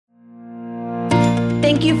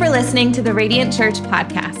Thank you for listening to the Radiant Church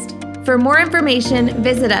podcast. For more information,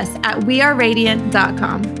 visit us at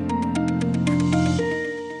weareradiant.com.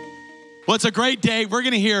 Well, it's a great day. We're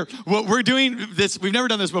going to hear what we're doing this. We've never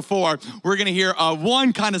done this before. We're going to hear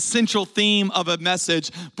one kind of central theme of a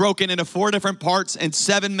message broken into 4 different parts and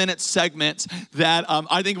 7-minute segments that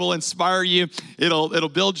I think will inspire you. It'll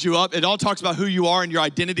build you up. It all talks about who you are and your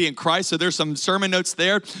identity in Christ. So there's some sermon notes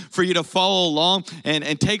there for you to follow along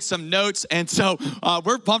and take some notes. And so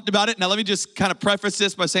we're pumped about it. Now, let me just kind of preface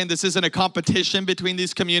this by saying this isn't a competition between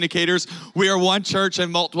these communicators. We are one church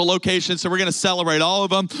in multiple locations, so we're going to celebrate all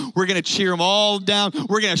of them. We're going to cheer them all down.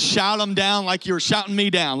 We're going to shout them down like you were shouting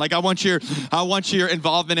me down. Like I want your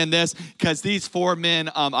involvement in this, because these 4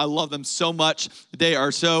 men, I love them so much. They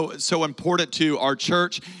are so important to our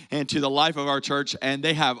church and to the life of our church, and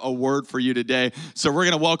they have a word for you today. So we're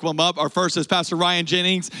going to welcome them up. Our first is Pastor Ryan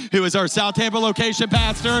Jennings, who is our South Tampa location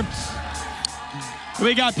pastor.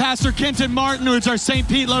 We got Pastor Kenton Martin, who is our St.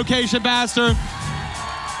 Pete location pastor.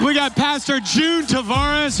 We got Pastor June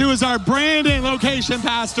Tavares, who is our Brandon location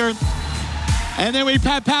pastor. And then we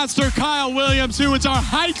have Pastor Kyle Williams, who is our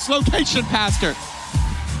Heights location pastor.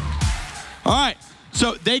 All right,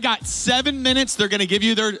 so they got 7 minutes. They're going to give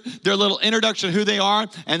you their little introduction of who they are,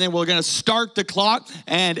 and then we're going to start the clock.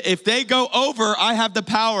 And if they go over, I have the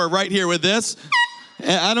power right here with this.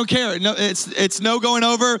 I don't care. No, it's no going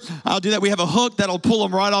over. I'll do that. We have a hook that'll pull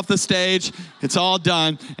them right off the stage. It's all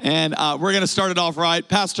done. And we're going to start it off right.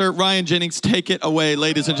 Pastor Ryan Jennings, take it away,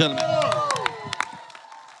 ladies and gentlemen.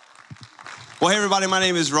 Well, hey, everybody. My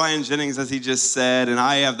name is Ryan Jennings, as he just said, and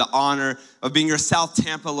I have the honor of being your South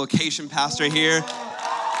Tampa location pastor here.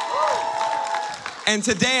 And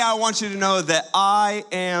today I want you to know that I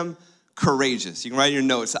am courageous. You can write in your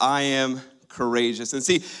notes, I am courageous. And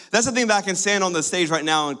see, that's the thing that I can stand on the stage right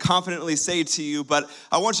now and confidently say to you, but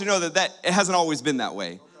I want you to know that it hasn't always been that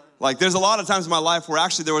way. Like, there's a lot of times in my life where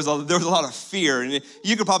actually there was a lot of fear, and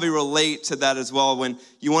you could probably relate to that as well, when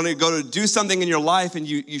you want to go to do something in your life and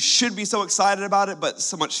you should be so excited about it, but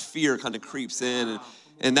so much fear kind of creeps in,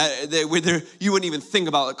 and you wouldn't even think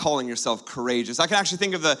about calling yourself courageous. I can actually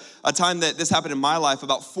think of a time that this happened in my life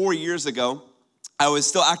about 4 years ago. I was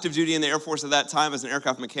still active duty in the Air Force at that time as an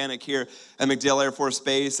aircraft mechanic here at MacDill Air Force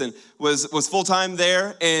Base, and was full-time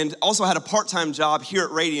there, and also had a part-time job here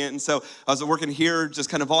at Radiant. And so I was working here, just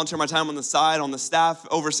kind of volunteering my time on the side, on the staff,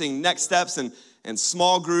 overseeing next steps and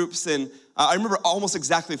small groups. And I remember almost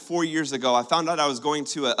exactly 4 years ago, I found out I was going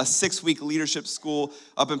to a 6-week leadership school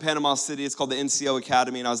up in Panama City. It's called the NCO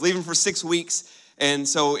Academy, and I was leaving for 6 weeks. And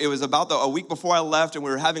so it was about a week before I left, and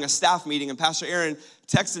we were having a staff meeting, and Pastor Aaron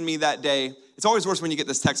texted me that day. It's always worse when you get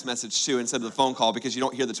this text message too instead of the phone call, because you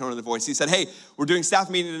don't hear the tone of the voice. He said, hey, we're doing staff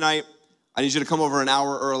meeting tonight. I need you to come over an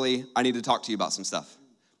hour early. I need to talk to you about some stuff.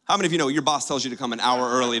 How many of you know your boss tells you to come an hour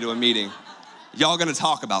early to a meeting? Y'all gonna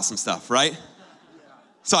talk about some stuff, right?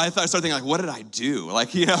 So I started thinking, like, what did I do?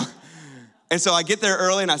 Like, you know? And so I get there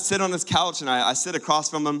early, and I sit on this couch, and I sit across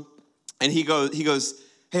from him, and he goes,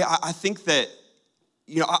 hey, I think that,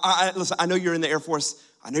 you know, listen, I know you're in the Air Force.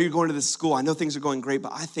 I know you're going to this school. I know things are going great,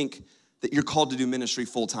 but I think that you're called to do ministry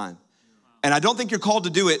full time. And I don't think you're called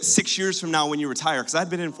to do it 6 years from now when you retire, because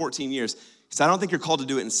I'd been in 14 years. He said, I don't think you're called to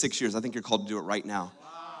do it in 6 years. I think you're called to do it right now.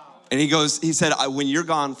 Wow. And he said, when you're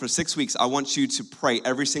gone for 6 weeks, I want you to pray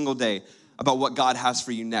every single day about what God has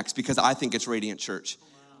for you next, because I think it's Radiant Church. Wow.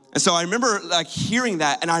 And so I remember like hearing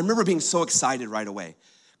that, and I remember being so excited right away,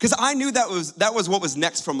 because I knew that was what was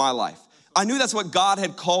next from my life. I knew that's what God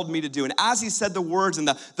had called me to do. And as he said the words and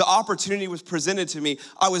the opportunity was presented to me,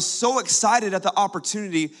 I was so excited at the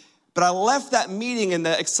opportunity, but I left that meeting and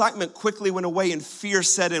the excitement quickly went away, and fear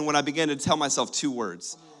set in when I began to tell myself 2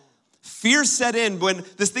 words. Fear set in when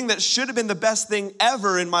this thing that should have been the best thing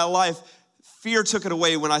ever in my life, fear took it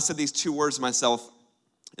away when I said these 2 words to myself,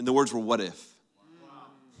 and the words were, what if?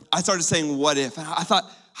 I started saying, what if? And I thought,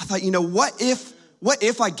 you know, what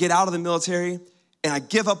if I get out of the military and I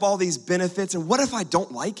give up all these benefits, and what if I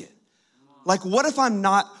don't like it? Like, what if I'm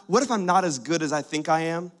not as good as I think I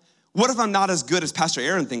am? What if I'm not as good as Pastor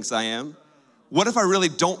Aaron thinks I am? What if I really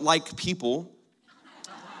don't like people?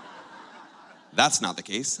 That's not the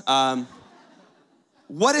case.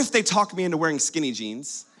 What if they talk me into wearing skinny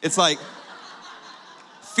jeans? It's like,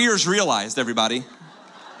 fear's realized, everybody.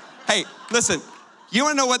 Hey, listen. You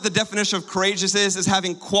wanna know what the definition of courageous is? Is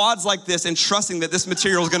having quads like this and trusting that this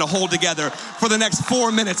material is gonna hold together for the next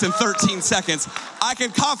 4 minutes and 13 seconds. I can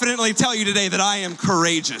confidently tell you today that I am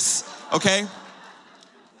courageous, okay?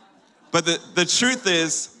 But the truth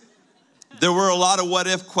is, there were a lot of what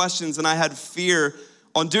if questions, and I had fear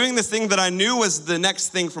on doing this thing that I knew was the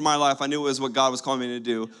next thing for my life. I knew it was what God was calling me to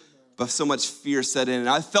do. but so much fear set in. And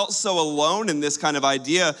I felt so alone in this kind of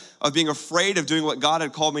idea of being afraid of doing what God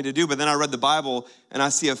had called me to do. But then I read the Bible and I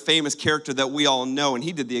see a famous character that we all know, and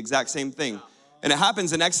he did the exact same thing. And it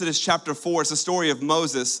happens in Exodus chapter 4. It's the story of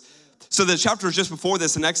Moses. So the chapter just before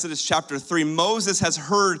this, in Exodus chapter 3, Moses has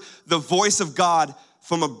heard the voice of God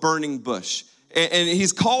from a burning bush. And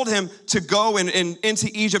he's called him to go into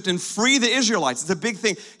Egypt and free the Israelites. It's a big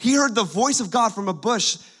thing. He heard the voice of God from a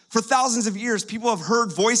bush. For thousands of years, people have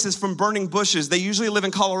heard voices from burning bushes. They usually live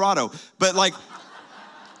in Colorado, but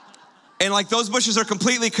those bushes are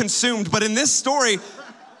completely consumed. But in this story,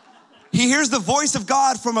 he hears the voice of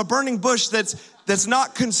God from a burning bush that's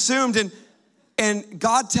not consumed. And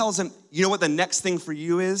God tells him, you know what the next thing for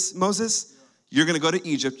you is, Moses? You're gonna go to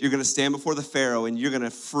Egypt, you're gonna stand before the Pharaoh, and you're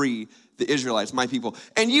gonna free the Israelites, my people.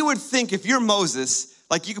 And you would think if you're Moses,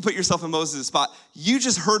 like you could put yourself in Moses' spot, you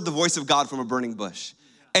just heard the voice of God from a burning bush.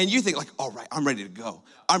 And you think like, all right, I'm ready to go.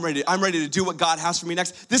 I'm ready to do what God has for me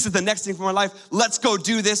next. This is the next thing for my life. Let's go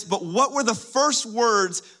do this. But what were the first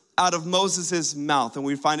words out of Moses' mouth? And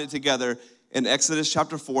we find it together in Exodus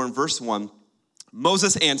chapter 4 and verse 1.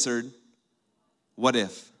 Moses answered, what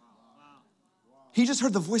if? He just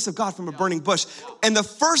heard the voice of God from a burning bush. And the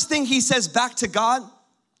first thing he says back to God,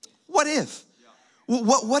 what if?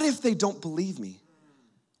 What if they don't believe me?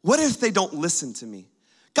 What if they don't listen to me?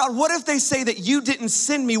 God, what if they say that you didn't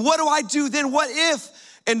send me? What do I do then? What if?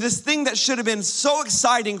 And this thing that should have been so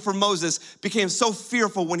exciting for Moses became so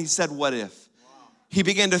fearful when he said, what if? Wow. He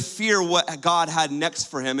began to fear what God had next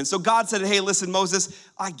for him. And so God said, hey, listen, Moses,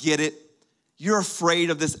 I get it. You're afraid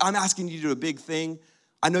of this. I'm asking you to do a big thing.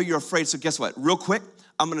 I know you're afraid, so guess what? Real quick,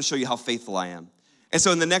 I'm gonna show you how faithful I am. And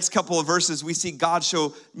so in the next couple of verses, we see God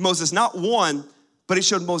show Moses not one, but he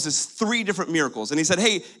showed Moses 3 different miracles. And he said,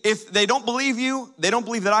 hey, if they don't believe you, they don't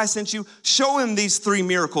believe that I sent you, show him these 3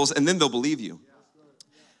 miracles and then they'll believe you.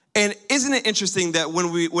 And isn't it interesting that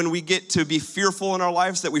when we get to be fearful in our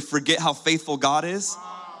lives that we forget how faithful God is?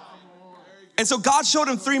 And so God showed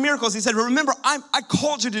him 3 miracles. He said, remember, I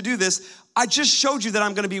called you to do this. I just showed you that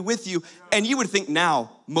I'm gonna be with you. And you would think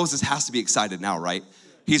now, Moses has to be excited now, right?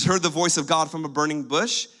 He's heard the voice of God from a burning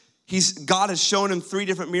bush. God has shown him 3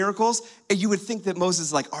 different miracles, and you would think that Moses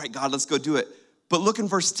is like, all right, God, let's go do it. But look in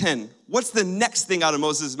verse 10. What's the next thing out of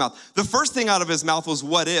Moses' mouth? The first thing out of his mouth was,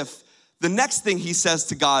 what if? The next thing he says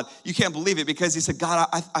to God, you can't believe it, because he said, God,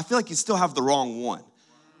 I feel like you still have the wrong one.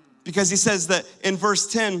 Because he says that in verse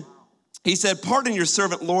 10, he said, pardon your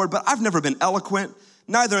servant, Lord, but I've never been eloquent,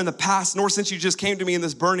 neither in the past, nor since you just came to me in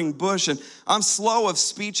this burning bush, and I'm slow of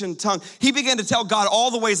speech and tongue. He began to tell God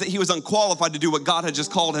all the ways that he was unqualified to do what God had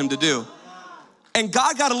just called him to do. And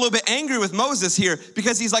God got a little bit angry with Moses here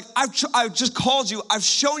because he's like, I've just called you. I've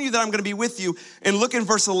shown you that I'm going to be with you. And look in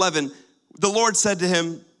verse 11. The Lord said to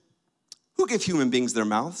him, who gave human beings their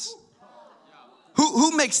mouths?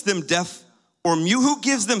 Who makes them deaf or mute? Who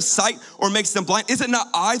gives them sight or makes them blind? Is it not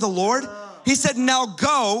I, the Lord? He said, now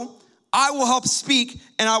go. I will help speak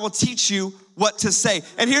and I will teach you what to say.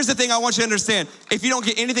 And here's the thing I want you to understand. If you don't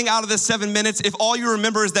get anything out of this 7 minutes, if all you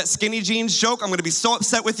remember is that skinny jeans joke, I'm gonna be so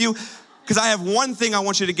upset with you, because I have one thing I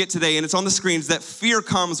want you to get today, and it's on the screens, that fear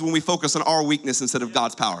comes when we focus on our weakness instead of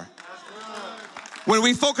God's power. When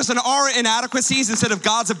we focus on our inadequacies instead of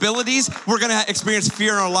God's abilities, we're gonna experience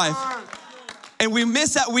fear in our life. And we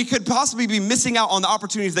miss that. We could possibly be missing out on the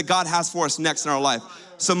opportunities that God has for us next in our life.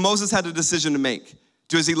 So Moses had a decision to make.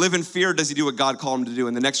 Does he live in fear, or does he do what God called him to do?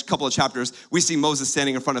 In the next couple of chapters, we see Moses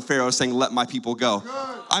standing in front of Pharaoh saying, let my people go.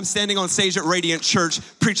 I'm standing on stage at Radiant Church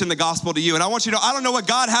preaching the gospel to you. And I want you to know, I don't know what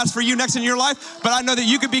God has for you next in your life, but I know that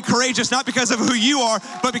you can be courageous, not because of who you are,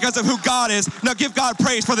 but because of who God is. Now give God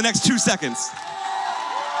praise for the next 2 seconds.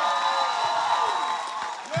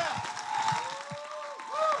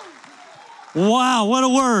 Wow, what a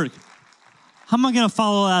word. How am I gonna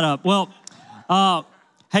follow that up? Well,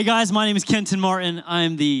 hey guys, my name is Kenton Martin. I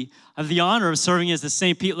have the honor of serving as the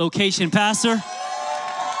St. Pete location pastor.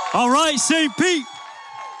 All right, St. Pete.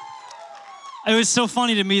 It was so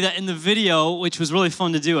funny to me that in the video, which was really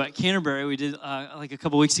fun to do at Canterbury, we did like a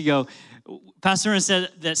couple weeks ago, Pastor Aaron said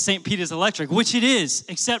that St. Pete is electric, which it is,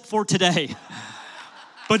 except for today.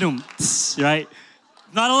 Ba-doom, right?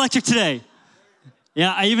 Not electric today.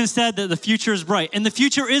 Yeah, I even said that the future is bright. And the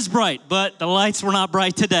future is bright, but the lights were not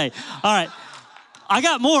bright today. All right. I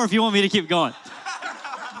got more if you want me to keep going.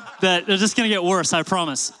 They're just going to get worse, I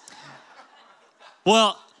promise.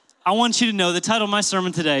 Well, I want you to know the title of my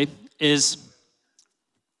sermon today is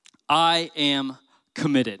I Am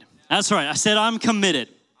Committed. That's right. I said I'm committed.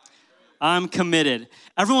 I'm committed.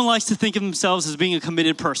 Everyone likes to think of themselves as being a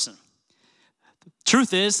committed person.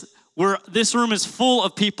 Truth is, this room is full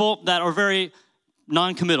of people that are very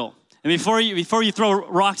non-committal. And before you throw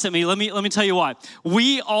rocks at me, let me tell you why.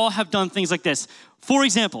 We all have done things like this. For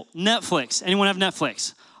example, Netflix. Anyone have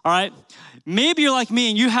Netflix? All right? Maybe you're like me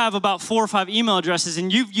and you have about 4 or 5 email addresses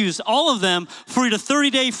and you've used all of them for your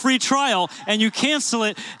 30-day free trial and you cancel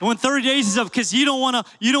it when 30 days is up because you don't want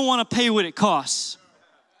to pay what it costs.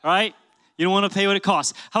 All right? You don't want to pay what it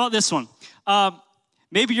costs. How about this one?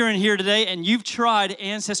 Maybe you're in here today and you've tried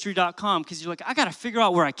Ancestry.com because you're like, I got to figure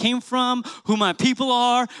out where I came from, who my people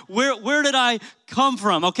are, where did I come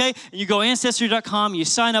from, okay? And you go Ancestry.com, you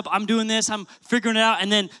sign up, I'm doing this, I'm figuring it out,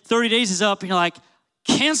 and then 30 days is up and you're like,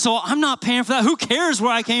 cancel, I'm not paying for that. Who cares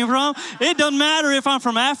where I came from? It doesn't matter if I'm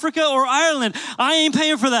from Africa or Ireland. I ain't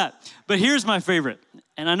paying for that. But here's my favorite,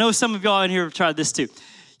 and I know some of y'all in here have tried this too.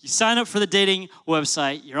 You sign up for the dating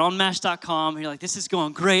website, you're on Match.com, and you're like, this is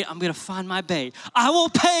going great, I'm gonna find my bae. I will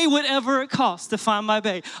pay whatever it costs to find my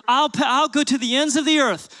bae. I'll go to the ends of the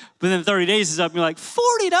earth. But then 30 days is up, and you're like,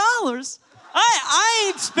 $40? I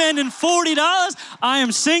ain't spending $40. I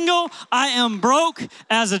am single, I am broke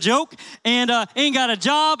as a joke, and ain't got a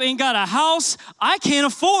job, ain't got a house. I can't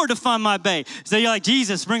afford to find my bae. So you're like,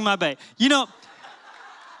 Jesus, bring my bae. You know,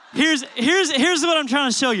 here's what I'm trying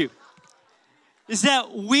to show you. Is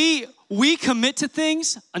that we commit to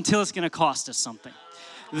things until it's going to cost us something.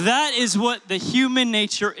 That is what the human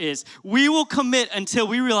nature is. We will commit until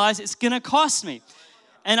we realize it's going to cost me.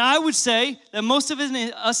 And I would say that most of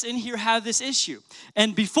us in here have this issue.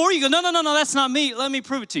 And before you go, no, that's not me. Let me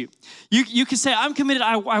prove it to you. You can say, I'm committed.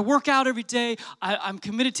 I work out every day. I'm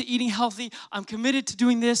committed to eating healthy. I'm committed to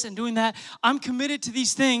doing this and doing that. I'm committed to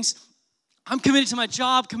these things. I'm committed to my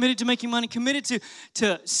job, committed to making money, committed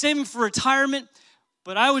to saving for retirement.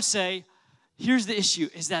 But I would say, here's the issue,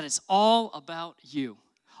 is that it's all about you.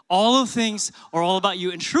 All of things are all about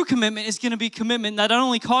you. And true commitment is going to be commitment that not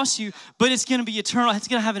only costs you, but it's going to be eternal. It's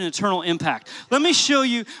going to have an eternal impact. Let me show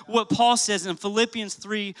you what Paul says in Philippians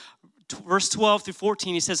 3, verse 12 through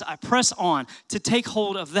 14. He says, I press on to take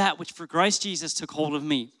hold of that which for Christ Jesus took hold of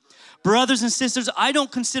me. Brothers and sisters, I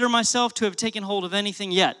don't consider myself to have taken hold of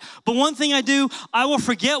anything yet. But one thing I do, I will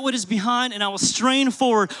forget what is behind and I will strain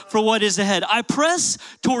forward for what is ahead. I press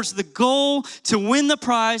towards the goal to win the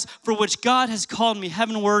prize for which God has called me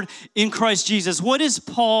heavenward in Christ Jesus. What is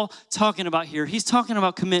Paul talking about here? He's talking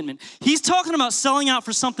about commitment. He's talking about selling out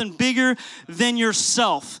for something bigger than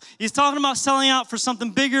yourself. He's talking about selling out for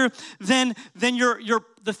something bigger than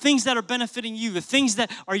the things that are benefiting you, the things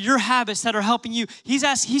that are your habits that are helping you. He's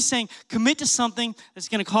saying, commit to something that's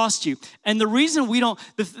going to cost you. And the reason we don't,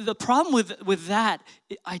 the problem with that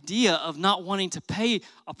idea of not wanting to pay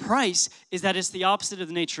a price is that it's the opposite of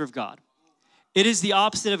the nature of God. It is the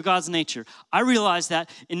opposite of God's nature. I realize that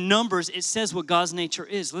in Numbers, it says what God's nature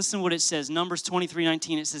is. Listen to what it says, Numbers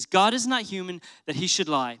 23:19. It says, God is not human that he should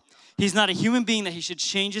lie. He's not a human being that he should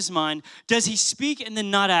change his mind. Does he speak and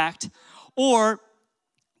then not act? Or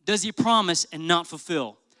does he promise and not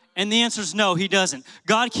fulfill? And the answer is no, he doesn't.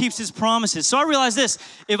 God keeps his promises. So I realize this,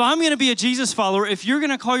 if I'm going to be a Jesus follower, if you're going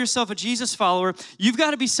to call yourself a Jesus follower, you've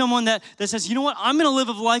got to be someone that says, you know what, I'm going to live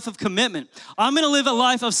a life of commitment. I'm going to live a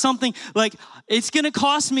life of something like, it's going to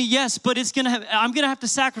cost me, yes, but I'm going to have to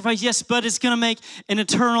sacrifice, yes, but it's going to make an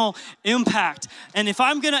eternal impact. And if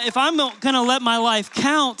I'm going to let my life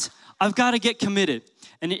count, I've got to get committed.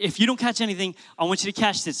 And if you don't catch anything, I want you to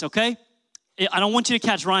catch this, okay? I don't want you to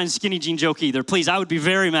catch Ryan's skinny jean joke either. Please, I would be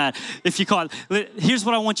very mad if you caught it. Here's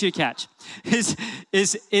what I want you to catch. Is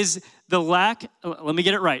the lack, let me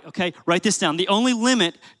get it right, okay? Write this down. The only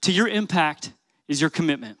limit to your impact is your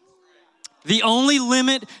commitment. The only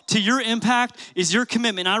limit to your impact is your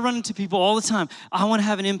commitment. I run into people all the time. I want to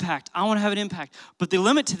have an impact. I want to have an impact. But the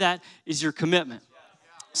limit to that is your commitment.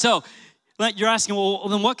 So, you're asking, well,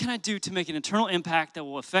 then what can I do to make an eternal impact that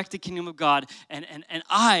will affect the kingdom of God and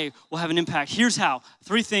I will have an impact? Here's how.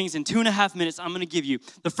 3 things in 2.5 minutes I'm going to give you.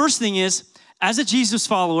 The first thing is, as a Jesus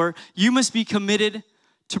follower, you must be committed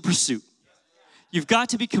to pursuit. You've got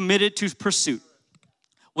to be committed to pursuit.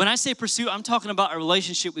 When I say pursuit, I'm talking about a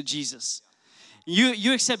relationship with Jesus.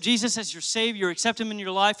 You accept Jesus as your Savior, you accept him in your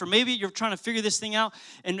life, or maybe you're trying to figure this thing out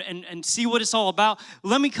and see what it's all about.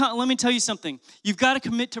 Let me tell you something. You've got to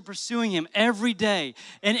commit to pursuing him every day.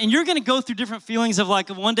 And you're going to go through different feelings of like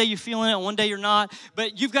one day you're feeling it, one day you're not.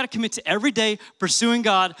 But you've got to commit to every day pursuing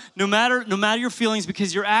God, no matter your feelings,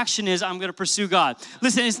 because your action is, I'm going to pursue God.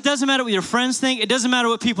 Listen, it doesn't matter what your friends think. It doesn't matter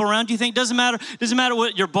what people around you think. It doesn't matter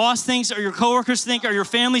what your boss thinks or your coworkers think or your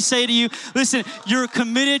family say to you. Listen, you're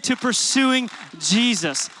committed to pursuing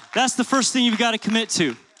Jesus. That's the first thing you've got to commit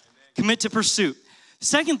to. Commit to pursuit.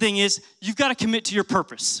 Second thing is, you've got to commit to your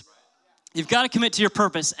purpose. You've got to commit to your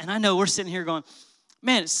purpose. And I know we're sitting here going,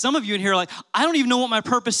 Man, some of you in here are like, I don't even know what my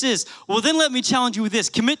purpose is. Well, then let me challenge you with this.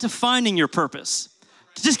 Commit to finding your purpose.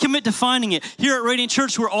 Just commit to finding it. Here at Radiant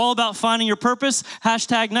Church, we're all about finding your purpose.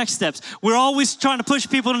 #next steps. We're always trying to push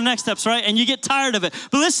people to the next steps, right? And you get tired of it.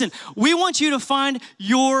 But listen, we want you to find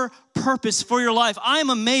your purpose for your life. I am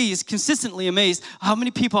amazed, consistently amazed, how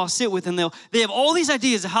many people I'll sit with and they have all these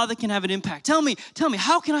ideas of how they can have an impact. Tell me,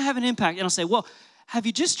 how can I have an impact? And I'll say, well, have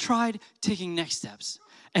you just tried taking next steps?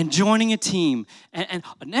 And joining a team. And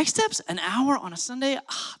next steps, an hour on a Sunday,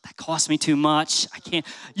 that costs me too much. I can't.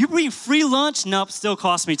 You bring free lunch? Nope, still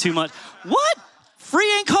costs me too much. What? Free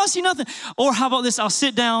ain't cost you nothing. Or how about this? I'll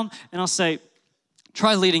sit down and I'll say,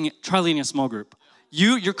 try leading a small group.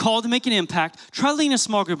 You're called to make an impact. Try leading a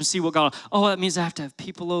small group and see what God, that means I have to have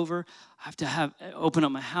people over. I have to open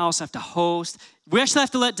up my house. I have to host. We actually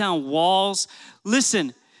have to let down walls.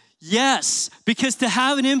 Listen, yes, because to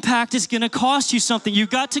have an impact is going to cost you something.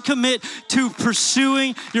 You've got to commit to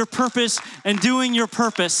pursuing your purpose and doing your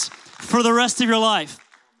purpose for the rest of your life.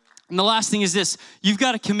 And the last thing is this. You've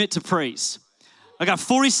got to commit to praise. I got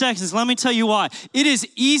 40 seconds. Let me tell you why. It is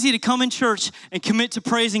easy to come in church and commit to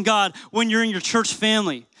praising God when you're in your church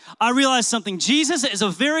family. I realized something. Jesus is a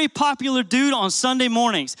very popular dude on Sunday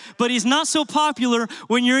mornings, but he's not so popular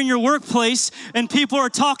when you're in your workplace and people are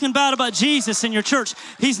talking bad about Jesus in your church.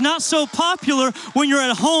 He's not so popular when you're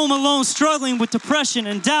at home alone struggling with depression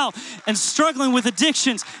and doubt and struggling with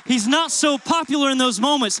addictions. He's not so popular in those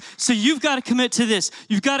moments. So you've got to commit to this.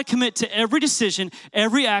 You've got to commit to every decision,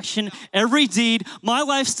 every action, every deed. My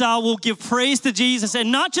lifestyle will give praise to Jesus,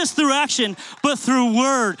 and not just through action, but through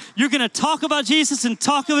word. You're going to talk about Jesus and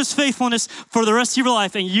talk of his faithfulness for the rest of your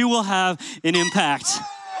life, and you will have an impact.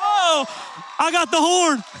 Whoa, I got the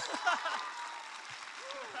horn.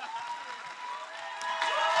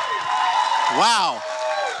 Wow.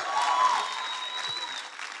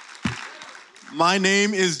 My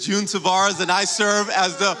name is June Tavares, and I serve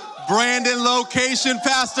as the Brandon location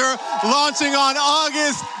pastor, launching on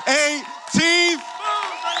August 18th.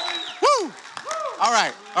 Woo! All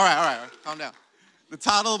right. Calm down. The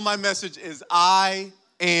title of my message is I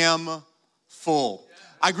Am Full.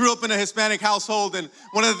 I grew up in a Hispanic household, and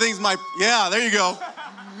one of the things my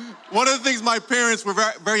parents were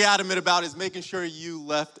very, very adamant about is making sure you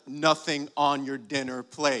left nothing on your dinner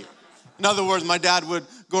plate. In other words, my dad would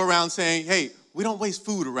go around saying, hey, we don't waste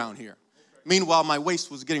food around here. Meanwhile, my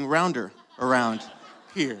waist was getting rounder around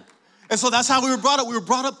here. And so that's how we were brought up. We were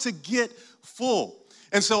brought up to get full.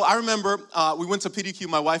 And so I remember we went to PDQ,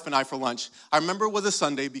 my wife and I, for lunch. I remember it was a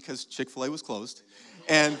Sunday because Chick-fil-A was closed.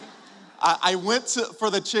 And I went for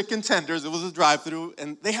the chicken tenders. It was a drive-thru,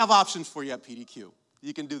 and they have options for you at PDQ.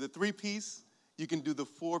 You can do the 3-piece, you can do the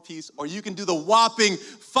 4-piece, or you can do the whopping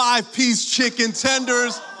 5-piece chicken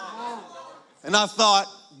tenders. And I thought,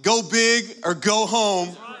 go big or go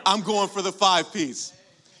home. I'm going for the 5-piece.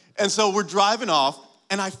 And so we're driving off,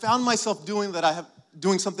 and I found myself doing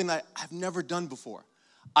something that I've never done before.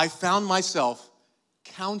 I found myself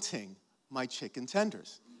counting my chicken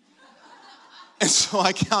tenders. And so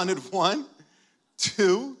I counted 1,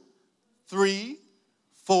 2, 3,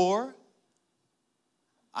 4.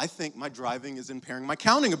 I think my driving is impairing my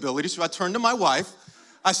counting ability. So I turned to my wife.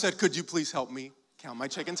 I said, could you please help me count my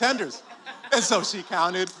chicken tenders? And so she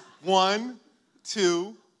counted 1,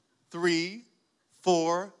 2, 3,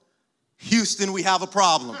 4. Houston, we have a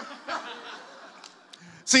problem.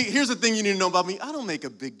 See, here's the thing you need to know about me. I don't make a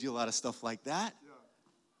big deal out of stuff like that.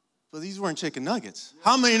 But these weren't chicken nuggets.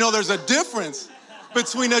 How many know there's a difference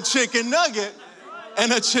between a chicken nugget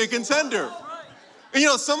and a chicken tender? And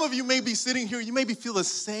some of you may be sitting here, you maybe feel the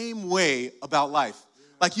same way about life.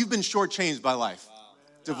 Like you've been shortchanged by life.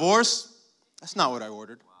 Divorce, that's not what I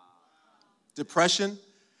ordered. Depression,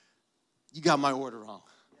 you got my order wrong.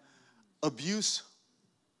 Abuse,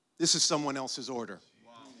 this is someone else's order.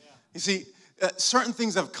 You see, certain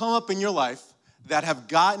things have come up in your life that have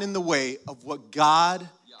gotten in the way of what God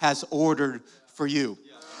has ordered for you.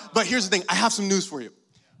 But here's the thing, I have some news for you.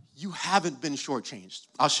 You haven't been shortchanged.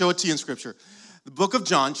 I'll show it to you in scripture. The book of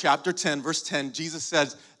John, chapter 10, verse 10, Jesus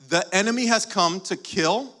says, the enemy has come to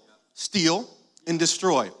kill, steal, and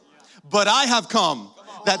destroy. But I have come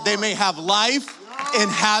that they may have life and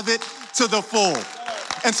have it to the full.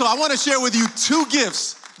 And so I want to share with you 2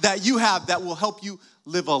 gifts that you have that will help you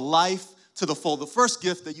live a life to the full. The first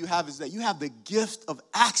gift that you have is that you have the gift of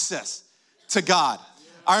access to God.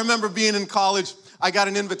 I remember being in college, I got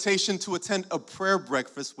an invitation to attend a prayer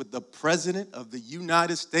breakfast with the President of the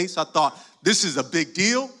United States. I thought, this is a big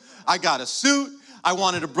deal. I got a suit. I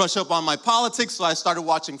wanted to brush up on my politics, so I started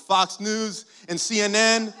watching Fox News and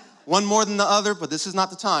CNN, one more than the other, but this is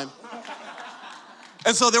not the time.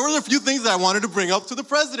 And so there were a few things that I wanted to bring up to the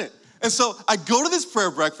president. And so I go to this prayer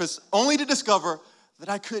breakfast only to discover that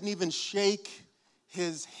I couldn't even shake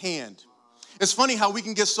his hand. It's funny how we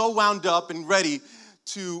can get so wound up and ready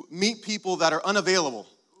to meet people that are unavailable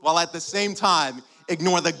while at the same time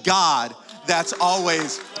ignore the God that's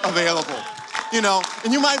always available. You know,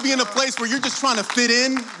 and you might be in a place where you're just trying to fit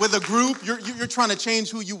in with a group. You're trying to change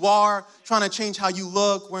who you are, trying to change how you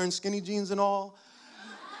look, wearing skinny jeans and all.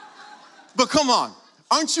 But come on,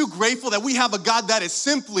 aren't you grateful that we have a God that is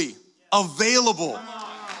simply available?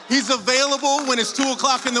 He's available when it's 2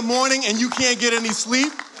 o'clock in the morning and you can't get any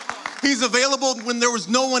sleep. He's available when there was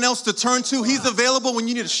no one else to turn to. He's available when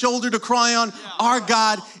you need a shoulder to cry on. Our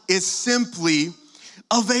God is simply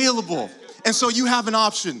available. And so you have an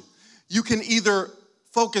option. You can either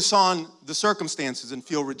focus on the circumstances and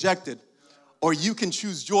feel rejected, or you can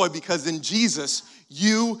choose joy because in Jesus,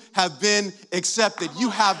 you have been accepted. You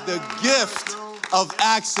have the gift of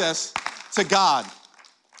access to God.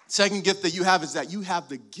 Second gift that you have is that you have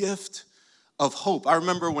the gift of hope. I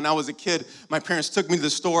remember when I was a kid, my parents took me to the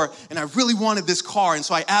store and I really wanted this car. And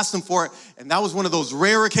so I asked them for it. And that was one of those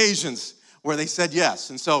rare occasions where they said yes.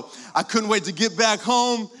 And so I couldn't wait to get back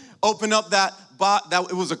home, open up that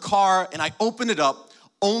it was a car, and I opened it up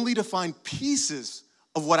only to find pieces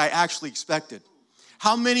of what I actually expected.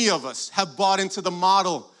 How many of us have bought into the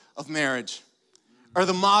model of marriage or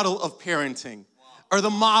the model of parenting or the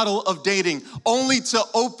model of dating only to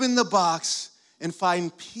open the box and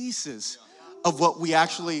find pieces of what we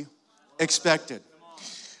actually expected?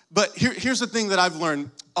 But here's the thing that I've learned.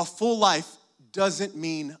 A full life doesn't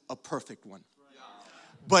mean a perfect one,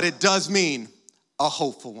 but it does mean a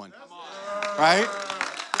hopeful one. Right?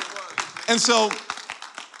 And so,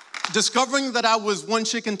 discovering that I was one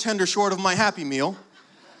chicken tender short of my Happy Meal,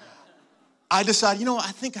 I decided,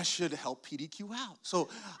 I think I should help PDQ out. So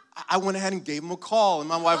I went ahead and gave him a call, and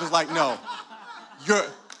my wife was like, no,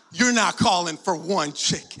 you're not calling for one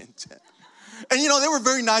chicken tender. And they were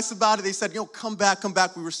very nice about it. They said, come back.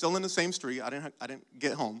 We were still in the same street. I didn't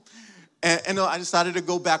get home. And I decided to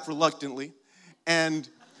go back reluctantly. And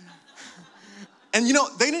they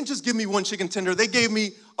didn't just give me one chicken tender. They gave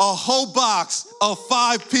me a whole box of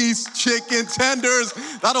 5-piece chicken tenders.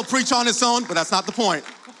 That'll preach on its own, but that's not the point.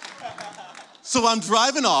 So I'm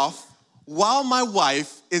driving off while my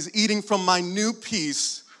wife is eating from my new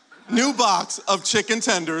box of chicken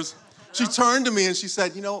tenders. She turned to me and she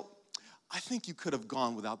said, I think you could have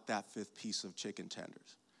gone without that 5th piece of chicken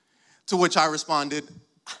tenders. To which I responded,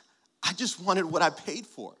 I just wanted what I paid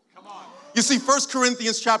for. Come on. You see, 1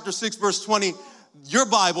 Corinthians chapter 6, verse 20, your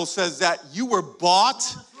Bible says that you were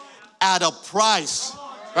bought at a price,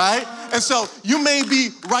 right? And so you may be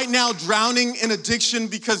right now drowning in addiction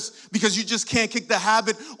because you just can't kick the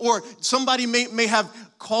habit, or somebody may have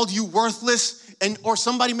called you worthless, or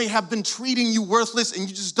somebody may have been treating you worthless and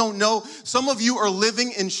you just don't know. Some of you are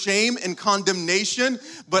living in shame and condemnation,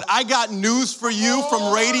 but I got news for you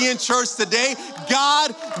from Radiant Church today.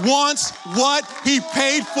 God wants what he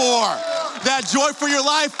paid for. That joy for your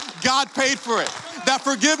life, God paid for it. That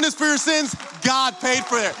forgiveness for your sins, God paid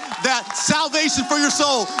for it. That salvation for your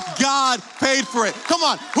soul, God paid for it. Come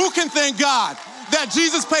on, who can thank God that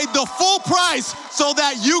Jesus paid the full price so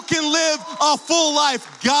that you can live a full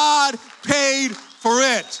life? God paid for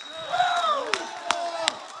it.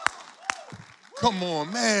 Come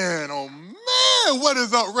on, man. Oh, man. What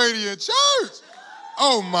is up, Radiant Church?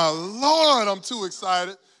 Oh, my Lord. I'm too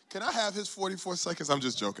excited. Can I have his 44 seconds? I'm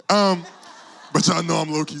just joking. But y'all know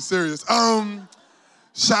I'm low-key serious.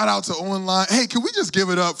 Shout out to online. Hey, can we just give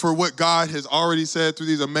it up for what God has already said through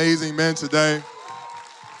these amazing men today?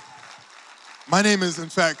 My name is, in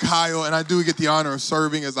fact, Kyle, and I do get the honor of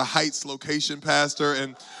serving as a Heights location pastor.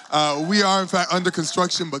 And we are, in fact, under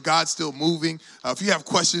construction, but God's still moving. If you have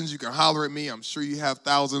questions, you can holler at me. I'm sure you have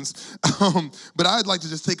thousands. But I'd like to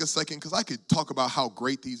just take a second, because I could talk about how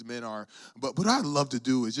great these men are. But what I'd love to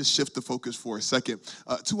do is just shift the focus for a second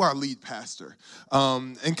to our lead pastor.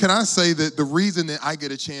 And can I say that the reason that I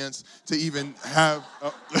get a chance to even have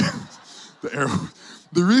the arrow.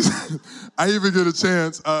 The reason I even get a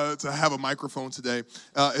chance to have a microphone today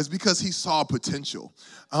is because he saw potential.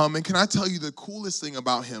 And can I tell you the coolest thing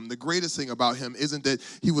about him, the greatest thing about him isn't that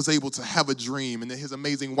he was able to have a dream and that his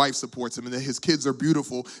amazing wife supports him and that his kids are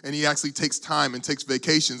beautiful and he actually takes time and takes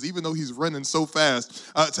vacations, even though he's running so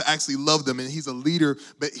fast to actually love them, and he's a leader,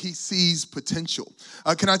 but he sees potential.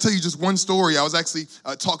 Can I tell you just one story? I was actually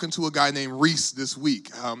talking to a guy named Reese this week.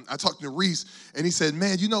 I talked to Reese and he said,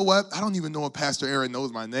 man, you know what? I don't even know if Pastor Aaron knows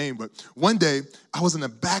knows my name, but one day I was in the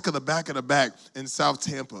back of the back in South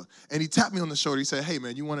Tampa, and he tapped me on the shoulder. He said, hey,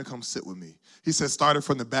 man, you want to come sit with me? He said, started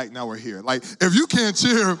from the back, now we're here. Like, if you can't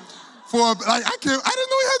cheer for, like, I didn't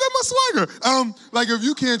know he had that much swagger. Like, if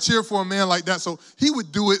you can't cheer for a man like that, so he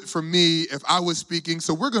would do it for me if I was speaking,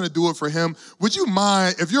 so we're going to do it for him. Would you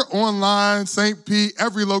mind, if you're online, St. Pete,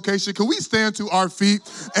 every location, can we stand to our feet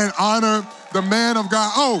and honor the man of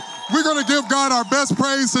God? Oh, we're going to give God our best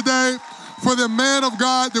praise today for the man of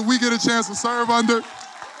God that we get a chance to serve under.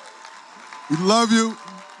 We love you.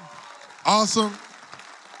 Awesome.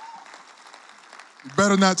 You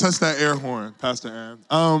better not touch that air horn, Pastor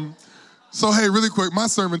Aaron. So, hey, really quick, my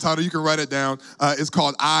sermon title, you can write it down. It's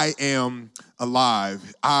called I Am Alive.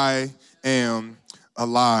 I Am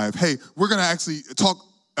Alive. Hey, we're going to actually talk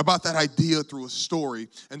about that idea through a story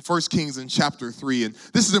in 1 Kings in chapter 3. And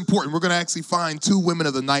this is important. We're going to actually find two women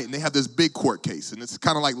of the night, and they have this big court case. And it's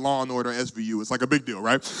kind of like Law & Order SVU. It's like a big deal,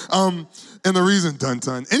 right? And the reason,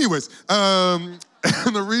 dun-dun. Anyways, and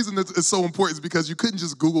the reason it's so important is because you couldn't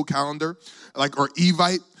just Google calendar, like, or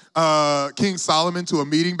Evite King Solomon to a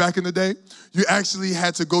meeting back in the day. You actually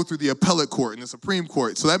had to go through the appellate court and the Supreme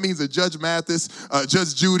Court. So that means that Judge Mathis,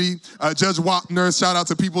 Judge Judy, Judge Wapner, shout out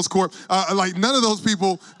to People's Court, like none of those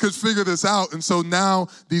people could figure this out. And so now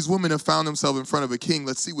these women have found themselves in front of a king.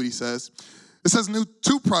 Let's see what he says. It says,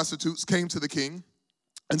 two prostitutes came to the king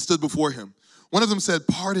and stood before him. One of them said,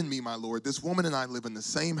 pardon me, my lord, this woman and I live in the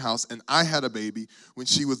same house, and I had a baby when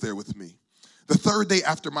she was there with me. The third day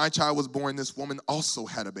after my child was born, this woman also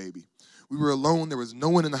had a baby. We were alone. There was no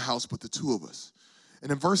one in the house but the two of us. And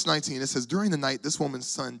in verse 19, it says, during the night, this woman's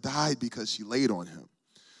son died because she laid on him.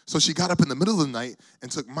 So she got up in the middle of the night and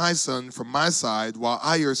took my son from my side while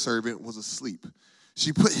I, your servant, was asleep.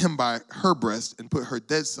 She put him by her breast and put her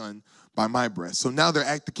dead son by my breast. So now they're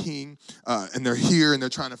at the king, and they're here, and they're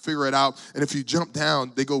trying to figure it out. And if you jump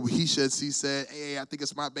down, they go, he said, she said, hey, I think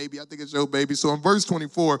it's my baby. I think it's your baby. So in verse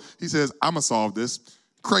 24, he says, I'm going to solve this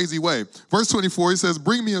crazy way. Verse 24, he says,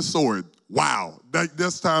 bring me a sword. Wow.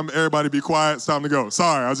 This time, everybody be quiet. It's time to go.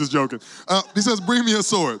 Sorry, I was just joking. He says, bring me a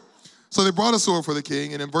sword. So they brought a sword for the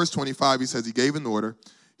king. And in verse 25, he says, he gave an order.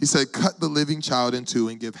 He said, cut the living child in two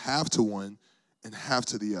and give half to one and half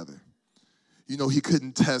to the other. You know, he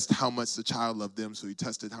couldn't test how much the child loved them, so he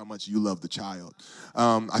tested how much you love the child.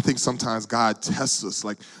 I think sometimes God tests us.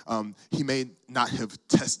 Like, he may not have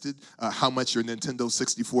tested how much your Nintendo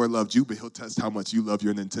 64 loved you, but he'll test how much you love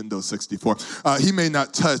your Nintendo 64. He may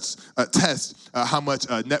not test how much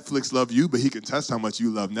Netflix loved you, but he can test how much you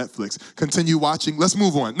love Netflix. Continue watching. Let's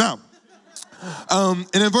move on. Now, and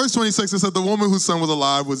in verse 26, it said, the woman whose son was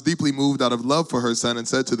alive was deeply moved out of love for her son and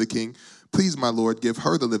said to the king, please, my lord, give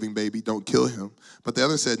her the living baby. Don't kill him. But the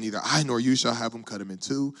other said, neither I nor you shall have him. Cut him in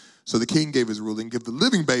two. So the king gave his ruling, give the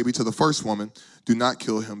living baby to the first woman. Do not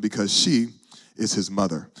kill him because she is his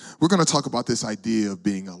mother. We're going to talk about this idea of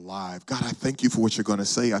being alive. God, I thank you for what you're going to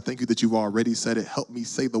say. I thank you that you've already said it. Help me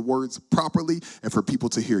say the words properly and for people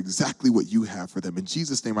to hear exactly what you have for them. In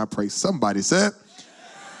Jesus' name I pray. Somebody said,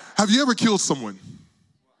 have you ever killed someone?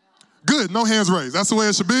 Good, no hands raised. That's the way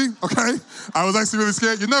it should be, okay? I was actually really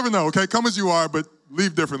scared. You never know, okay? Come as you are, but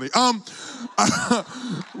leave differently.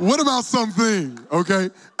 What about something, okay?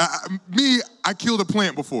 I killed a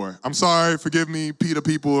plant before. I'm sorry, forgive me, PETA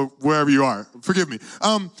people, wherever you are. Forgive me.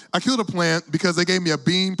 I killed a plant because they gave me a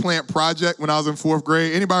bean plant project when I was in 4th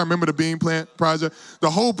grade. Anybody remember the bean plant project? The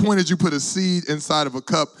whole point is you put a seed inside of a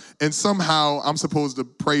cup, and somehow I'm supposed to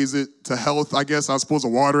praise it to health, I guess. I was supposed to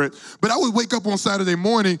water it. But I would wake up on Saturday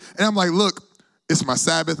morning, and I'm like, look, it's my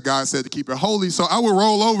Sabbath. God said to keep it holy. So I would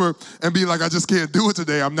roll over and be like, I just can't do it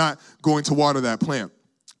today. I'm not going to water that plant.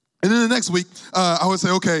 And then the next week, I would say,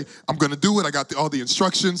 okay, I'm going to do it. I got all the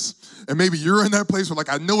instructions. And maybe you're in that place where,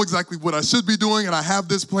 like, I know exactly what I should be doing, and I have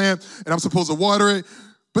this plant, and I'm supposed to water it.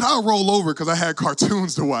 But I'll roll over because I had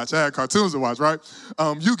cartoons to watch. Right?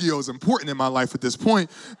 Yu-Gi-Oh! Is important in my life at this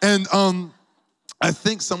point. And I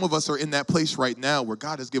think some of us are in that place right now where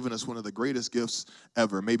God has given us one of the greatest gifts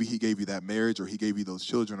ever. Maybe he gave you that marriage, or he gave you those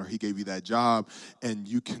children, or he gave you that job, and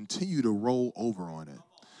you continue to roll over on it.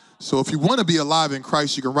 So if you want to be alive in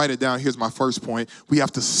Christ, you can write it down. Here's my first point. We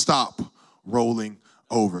have to stop rolling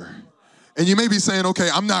over. And you may be saying, okay,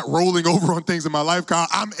 I'm not rolling over on things in my life, God.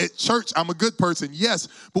 I'm at church. I'm a good person. Yes,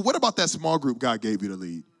 but what about that small group God gave you to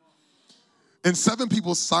lead? And 7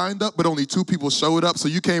 people signed up, but only 2 people showed up. So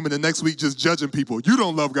you came in the next week just judging people. You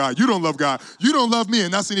don't love God. You don't love God. You don't love me.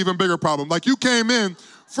 And that's an even bigger problem. Like, you came in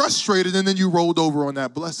frustrated, and then you rolled over on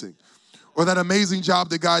that blessing. or that amazing job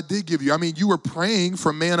that God did give you. I mean, you were praying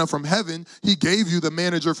for manna from heaven. He gave you the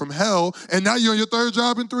manager from hell, and now you're on your third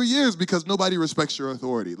job in 3 years because nobody respects your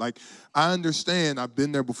authority. Like, I understand. I've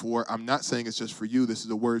been there before. I'm not saying it's just for you. This is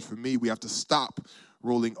a word for me. We have to stop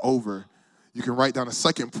rolling over. You can write down a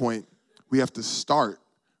second point. We have to start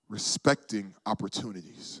respecting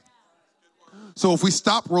opportunities. So if we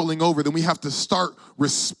stop rolling over, then we have to start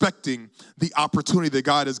respecting the opportunity that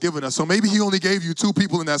God has given us. So maybe he only gave you 2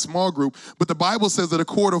 people in that small group, but the Bible says that a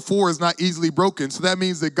cord of 4 is not easily broken. So that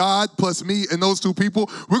means that God plus me and those 2 people,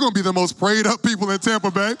 we're going to be the most prayed up people in Tampa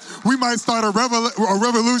Bay. We might start a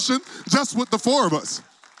revolution just with the 4 of us.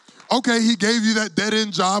 Okay, he gave you that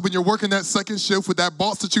dead-end job and you're working that second shift with that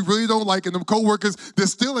boss that you really don't like and them coworkers that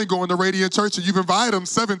still ain't going to Radiant Church and you've invited them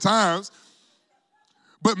 7 times.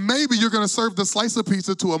 But maybe you're going to serve the slice of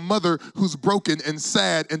pizza to a mother who's broken and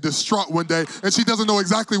sad and distraught one day, and she doesn't know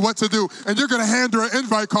exactly what to do. And you're going to hand her an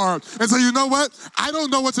invite card and say, you know what? I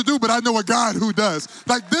don't know what to do, but I know a God who does.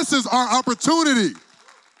 Like, this is our opportunity.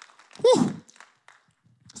 Whew.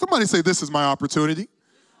 Somebody say, this is my opportunity.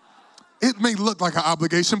 It may look like an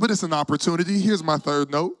obligation, but it's an opportunity. Here's my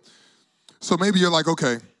third note. So maybe you're like,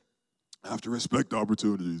 okay, I have to respect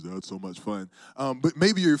opportunities. That's so much fun. But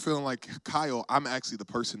maybe you're feeling like, Kyle, I'm actually the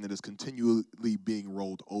person that is continually being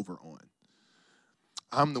rolled over on.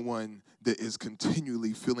 I'm the one that is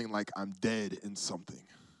continually feeling like I'm dead in something.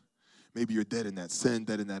 Maybe you're dead in that sin,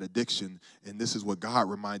 dead in that addiction. And this is what God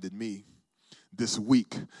reminded me this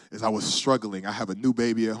week as I was struggling. I have a new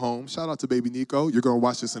baby at home. Shout out to baby Nico. You're going to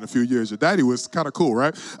watch this in a few years. Your daddy was kind of cool,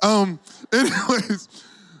 right? Anyways.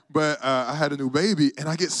 But I had a new baby, and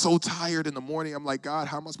I get so tired in the morning. I'm like, God,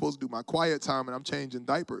 how am I supposed to do my quiet time? And I'm changing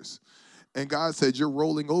diapers. And God said, you're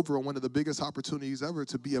rolling over on one of the biggest opportunities ever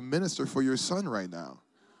to be a minister for your son right now.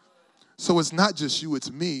 So it's not just you,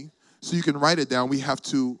 it's me. So you can write it down. We have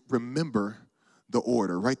to remember the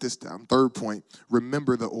order. Write this down. Third point,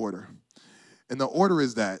 remember the order. And the order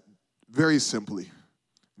is that, very simply,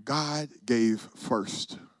 God gave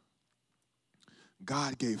first.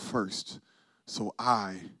 God gave first. So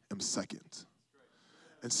I am second.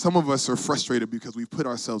 And some of us are frustrated because we put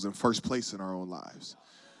ourselves in first place in our own lives.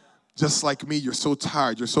 Just like me, you're so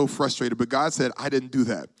tired, you're so frustrated. But God said, I didn't do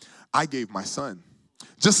that. I gave my son.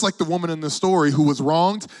 Just like the woman in the story who was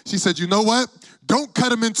wronged, she said, you know what? Don't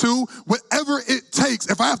cut him in 2. Whatever it takes,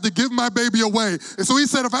 if I have to give my baby away. And so he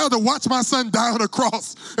said, if I had to watch my son die on a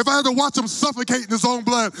cross, if I had to watch him suffocate in his own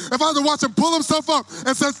blood, if I had to watch him pull himself up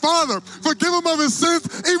and say, Father, forgive him of his sins,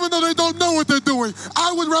 even though they don't know what they're doing,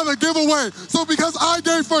 I would rather give away. So because I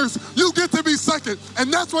gave first, you get to be second.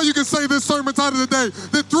 And that's why you can say this sermon title today,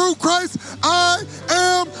 that through Christ, I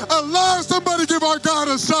am alive. Somebody give our God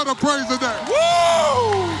a shout of praise today.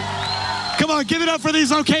 Woo! Come on, give it up for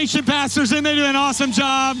these location pastors, and they do an awesome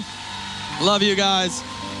job. Love you guys.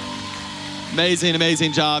 Amazing,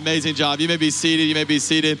 amazing job, amazing job. You may be seated, you may be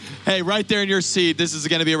seated. Hey, right there in your seat, this is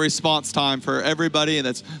gonna be a response time for everybody, and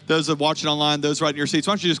that's those that are watching online, those right in your seats.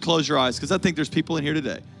 Why don't you just close your eyes, because I think there's people in here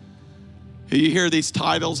today. You hear these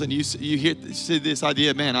titles, and you see this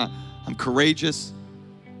idea, man, I'm courageous,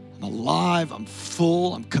 I'm alive, I'm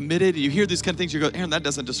full, I'm committed. You hear these kind of things, you go, Aaron, that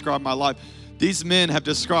doesn't describe my life. These men have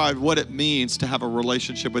described what it means to have a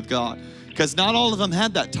relationship with God, because not all of them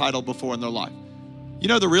had that title before in their life. You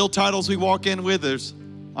know the real titles we walk in with is,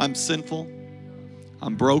 I'm sinful,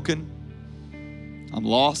 I'm broken, I'm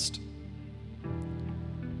lost.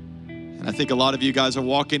 And I think a lot of you guys are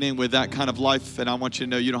walking in with that kind of life, and I want you to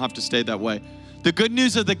know you don't have to stay that way. The good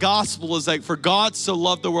news of the gospel is that for God so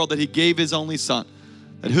loved the world that he gave his only son,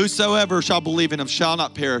 that whosoever shall believe in him shall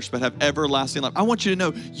not perish, but have everlasting life. I want you to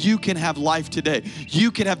know you can have life today.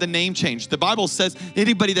 You can have the name change. The Bible says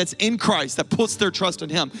anybody that's in Christ, that puts their trust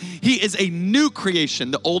in him, he is a new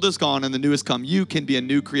creation. The old is gone and the new has come. You can be a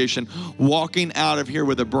new creation walking out of here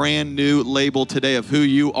with a brand new label today of who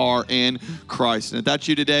you are in Christ. And if that's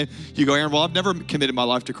you today, you go, Aaron, well, I've never committed my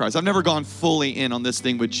life to Christ. I've never gone fully in on this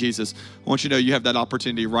thing with Jesus. I want you to know you have that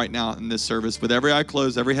opportunity right now in this service with every eye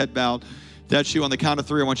closed, every head bowed. That's you. On the count of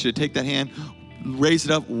 3, I want you to take that hand, raise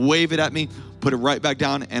it up, wave it at me, put it right back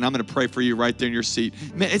down, and I'm going to pray for you right there in your seat.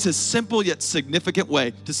 Man, it's a simple yet significant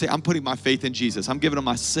way to say, I'm putting my faith in Jesus. I'm giving him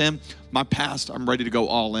my sin, my past. I'm ready to go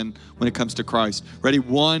all in when it comes to Christ. Ready?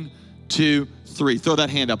 1, 2, 3. Throw that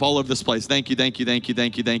hand up all over this place. Thank you, thank you, thank you,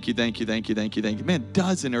 thank you, thank you, thank you, thank you, thank you, thank you. Man, a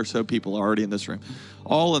dozen or so people are already in this room.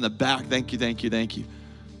 All in the back. Thank you, thank you, thank you.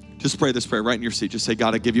 Just pray this prayer right in your seat. Just say,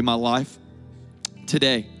 God, I give you my life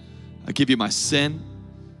today. I give you my sin,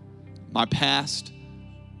 my past,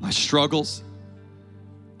 my struggles.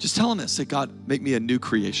 Just tell him this. Say, God, make me a new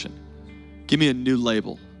creation. Give me a new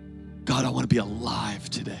label. God, I want to be alive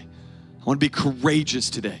today. I want to be courageous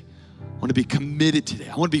today. I want to be committed today.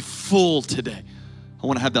 I want to be full today. I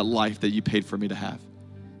want to have that life that you paid for me to have.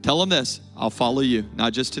 Tell them this, I'll follow you,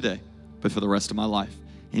 not just today, but for the rest of my life.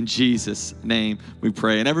 In Jesus' name we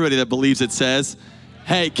pray. And everybody that believes it says,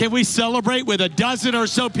 hey, can we celebrate with a dozen or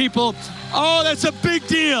so people? Oh, that's a big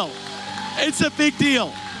deal. It's a big deal.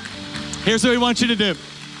 Here's what we want you to do.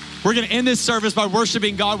 We're going to end this service by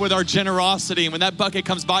worshiping God with our generosity. And when that bucket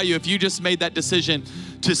comes by you, if you just made that decision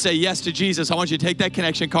to say yes to Jesus, I want you to take that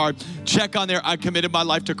connection card, check on there, I committed my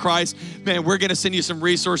life to Christ. Man, we're going to send you some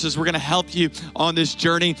resources. We're going to help you on this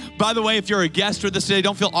journey. By the way, if you're a guest with us today,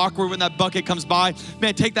 don't feel awkward when that bucket comes by.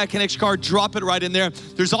 Man, take that connection card, drop it right in there.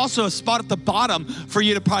 There's also a spot at the bottom for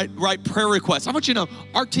you to write prayer requests. I want you to know,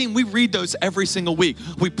 our team, we read those every single week.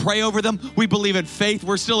 We pray over them. We believe in faith.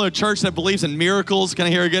 We're still a church that believes in miracles. Can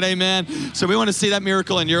I hear a good amen? So we want to see that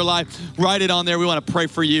miracle in your life. Write it on there. We want to pray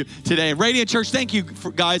for you today. Radiant Church, thank you,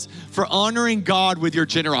 guys, for honoring God with your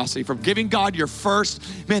generosity, for giving God your first.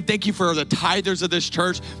 Man, thank you for the tithers of this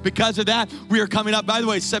church. Because of that, we are coming up. By the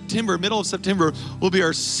way, middle of September, will be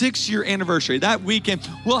our 6-year anniversary. That weekend,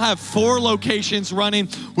 we'll have 4 locations running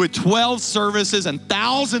with 12 services and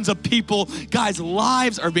thousands of people. Guys,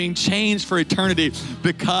 lives are being changed for eternity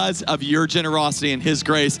because of your generosity and His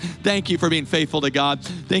grace. Thank you for being faithful to God.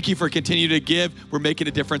 Thank you for continuing to give. We're making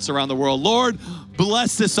a difference around the world. Lord,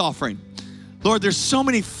 bless this offering. Lord, there's so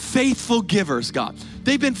many faithful givers, God.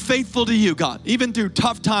 They've been faithful to you, God, even through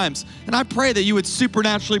tough times. And I pray that you would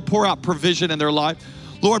supernaturally pour out provision in their life.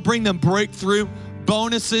 Lord, bring them breakthrough,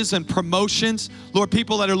 bonuses and promotions. Lord,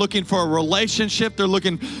 people that are looking for a relationship, they're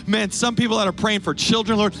looking, man, some people that are praying for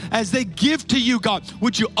children, Lord, as they give to you, God,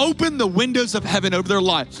 would you open the windows of heaven over their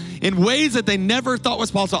life in ways that they never thought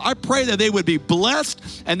was possible? I pray that they would be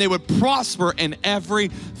blessed and they would prosper in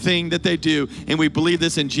everything that they do. And we believe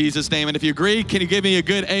this in Jesus' name. And if you agree, can you give me a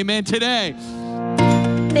good amen today?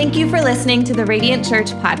 Thank you for listening to the Radiant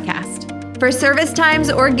Church podcast. For service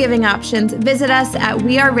times or giving options, visit us at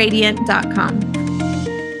weareradiant.com.